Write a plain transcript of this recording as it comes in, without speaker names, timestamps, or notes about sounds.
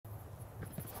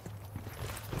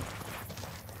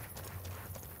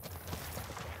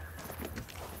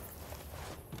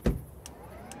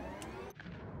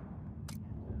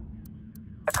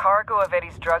cargo of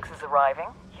Eddie's drugs is arriving.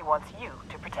 He wants you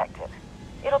to protect it.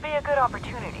 It'll be a good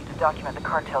opportunity to document the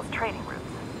cartel's trading routes.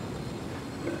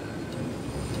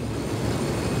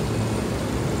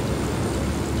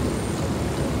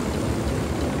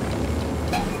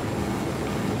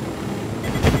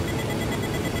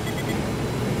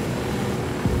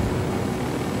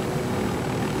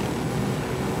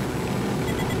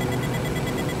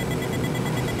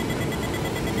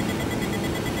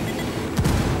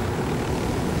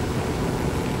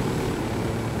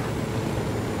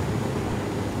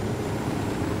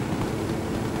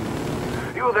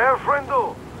 You there,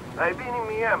 friendo? I've been in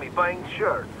Miami buying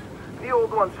shirts. The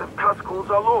old ones have Costco's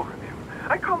all over them.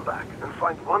 I come back and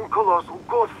find one colossal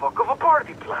godfuck of a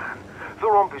party plan. The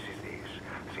rumpus is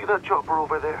this. See that chopper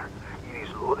over there? It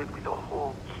is loaded with a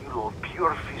whole kilo of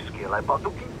pure fish scale I bought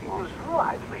to keep things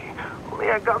lively.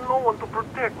 Only I got no one to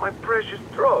protect my precious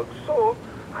drugs, so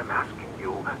I'm asking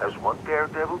you, as one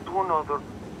daredevil to another,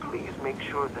 please make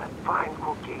sure that fine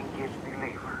cocaine gets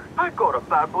delivered. I got a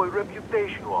bad boy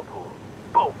reputation to uphold.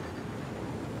 Boom!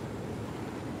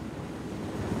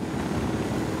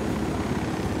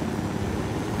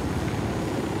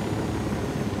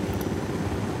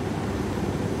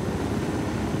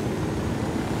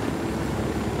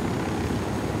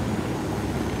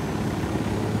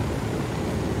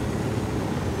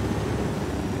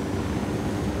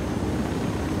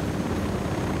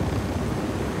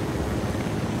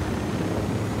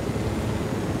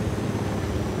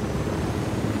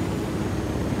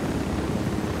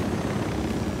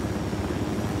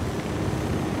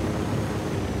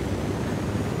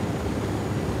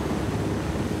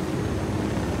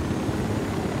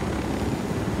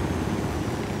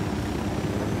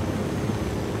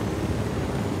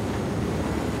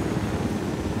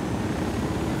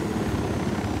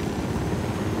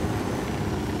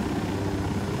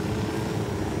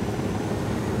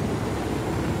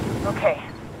 Okay,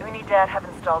 Unidad have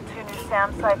installed 2 new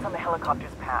SAM sites on the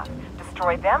helicopter's path.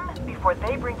 Destroy them before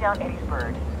they bring down Eddie's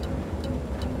bird.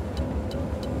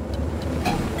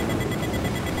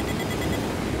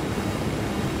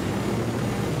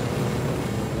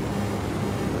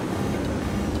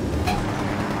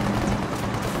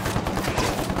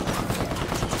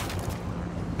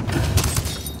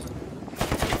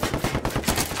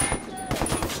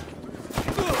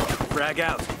 Frag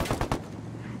out.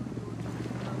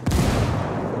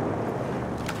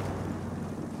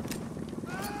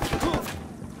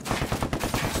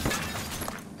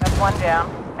 That's one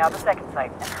down. Now the second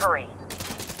site, and hurry.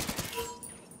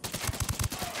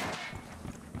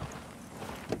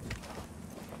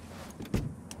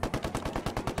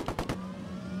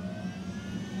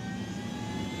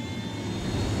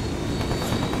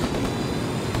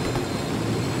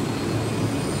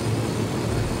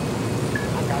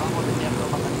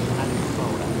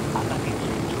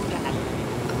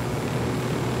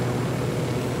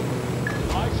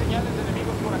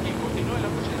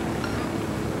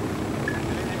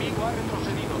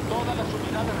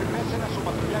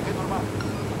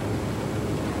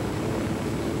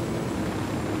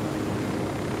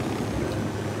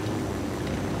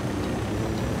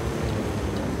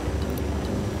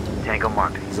 Tango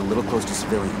marked. He's a little close to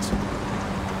civilians.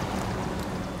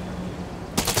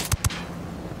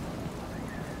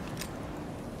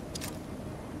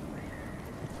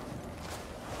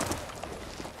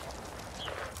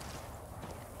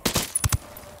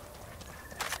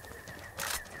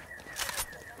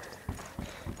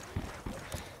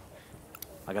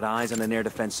 I got eyes on an air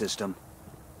defense system.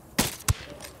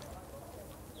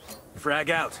 Frag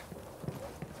out.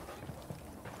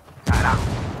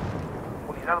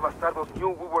 Bastardos knew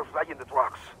we were flying the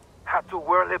trucks. Had 2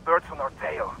 whirly birds on our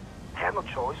tail. Had no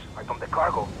choice. I dumped the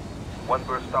cargo. One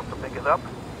bird stopped to pick it up.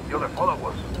 The other followed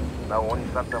us. Now only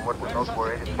Santa Muerte knows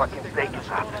where Eddie's fucking steak is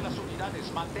at.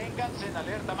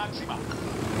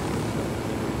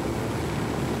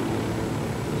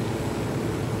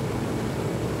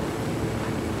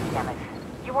 Damn it.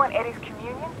 You want Eddie's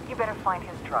communion? You better find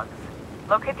his drugs.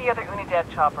 Locate the other Unidad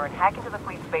chopper and hack into the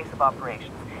fleet's base of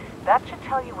operations. That should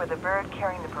tell you where the bird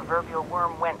carrying the proverbial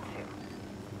worm went to.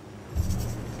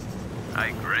 I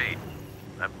agree.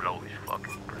 That blow is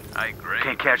fucking... I agree.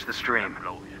 Can't catch the stream. That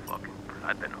blow is fucking...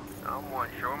 I don't know. Someone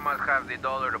sure must have the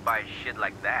dollar to buy shit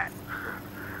like that.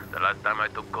 The last time I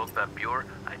took coke that pure,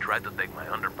 I tried to take my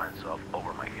underpants off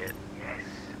over my head. Yes,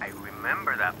 I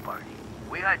remember that party.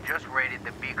 We had just raided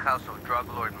the big house of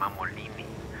drug lord Mamolini.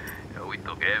 Yeah, we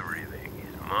took everything.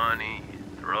 His money,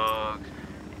 his drugs,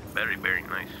 his very, very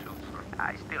nice suits.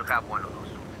 I still have one of those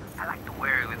suits. I like to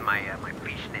wear it with my my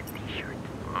fishnet t-shirt.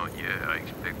 Oh yeah, I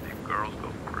expect the girls go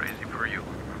crazy for you.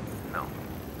 No.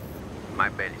 My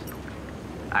belly's too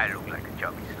big. I look like a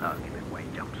chubby slug in a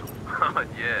white jumpsuit. Oh,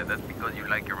 yeah, that's because you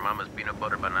like your mama's peanut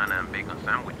butter, banana, and bacon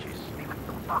sandwiches.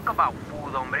 Don't talk about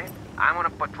food, hombre. I'm on a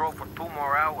patrol for 2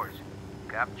 more hours.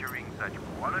 Capturing such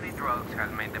quality drugs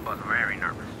has made the boss very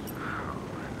nervous. Oh,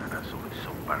 man, that asshole is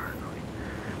so paranoid.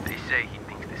 They say he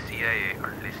thinks the CIA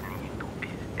are listening into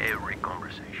his every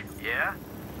conversation. Yeah?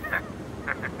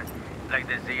 Like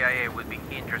the CIA would be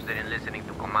interested in listening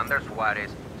to Commander Suarez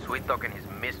sweet-talking his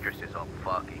mistresses all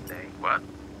fucking day. What?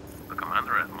 The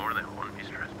commander has more than one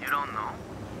mistress. You don't know?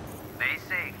 They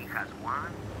say he has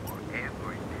one for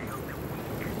every day of the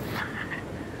week.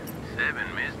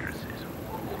 7 mistresses.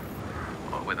 Whoa.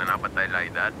 Well, with an appetite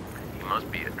like that, he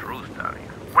must be a true stallion.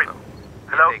 Wait, Well,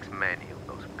 hello? He takes many of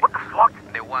those people. What the fuck?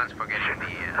 The ones for getting the,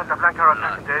 Santa Blanca are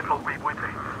attacking the FOB with me.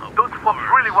 Those fucks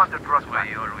really want the drugs That's why back.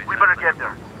 he always We has better that get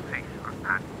there. face on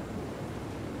that.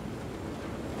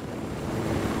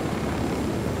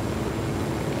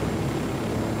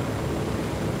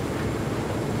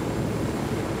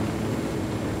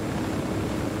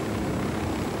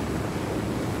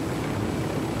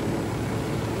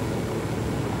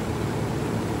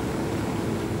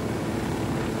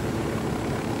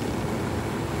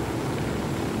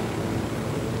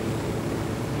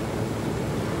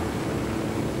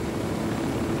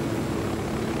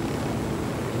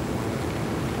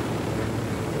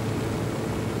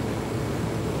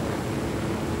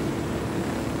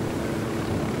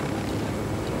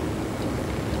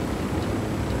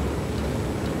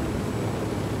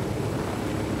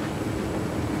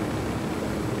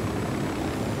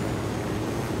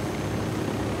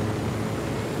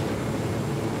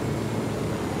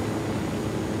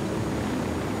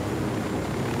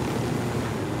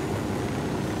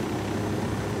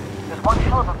 There's one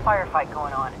hell of a firefight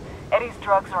going on. Eddie's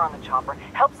drugs are on the chopper.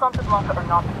 Help Santa Blanca or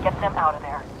not, but get them out of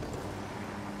there.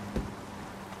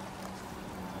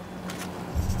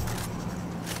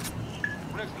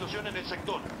 Una explosión en el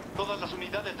sector. Todas las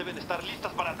unidades deben estar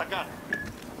listas para atacar.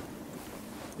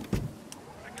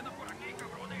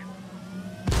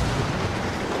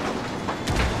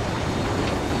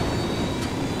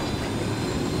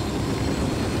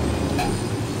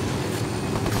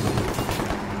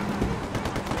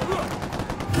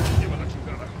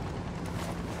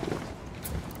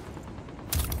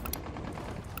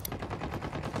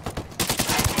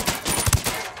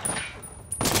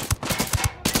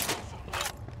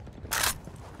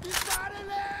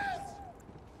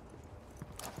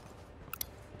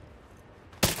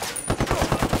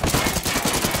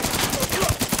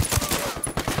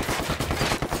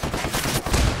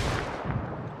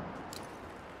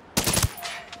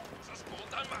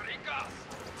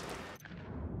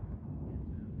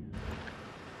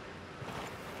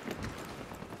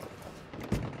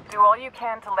 Do all you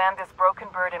can to land this broken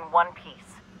bird in one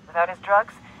piece. Without his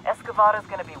drugs, Escovedo's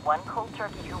gonna be one cold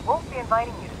turkey who won't be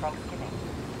inviting you to Thanksgiving.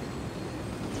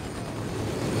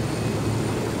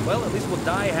 Well, at least we'll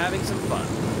die having some fun.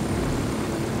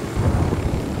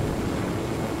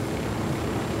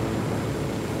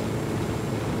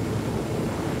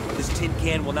 This tin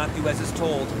can will not do as is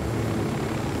told.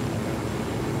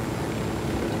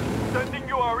 Sending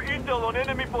you our intel on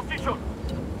enemy position.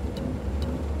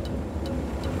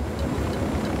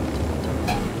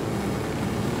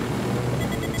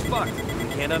 It's fucked.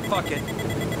 Can't unfuck it.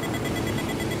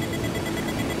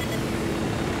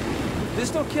 This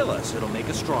don't kill us, it'll make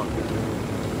us stronger.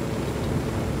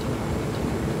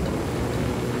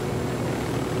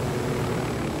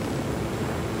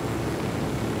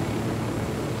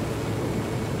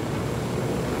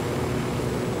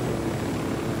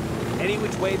 Any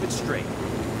which way but straight.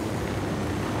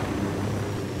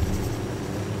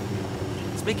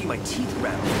 It's making my teeth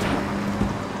rattle.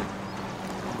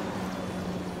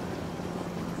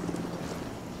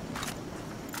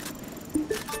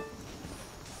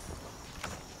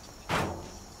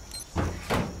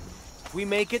 If we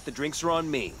make it, the drinks are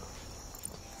on me.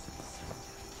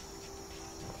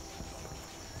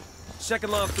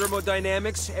 Second law of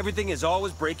thermodynamics, everything is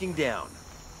always breaking down.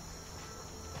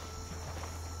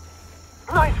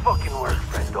 Nice fucking work,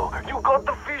 Friendo. You got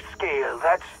the fish scale.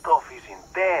 That stuff is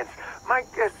intense. My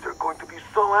guests are going to be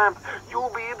so amped,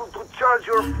 you'll be able to charge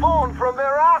your phone from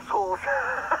their assholes.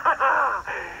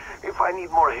 If I need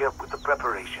more help with the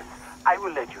preparations, I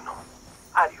will let you know.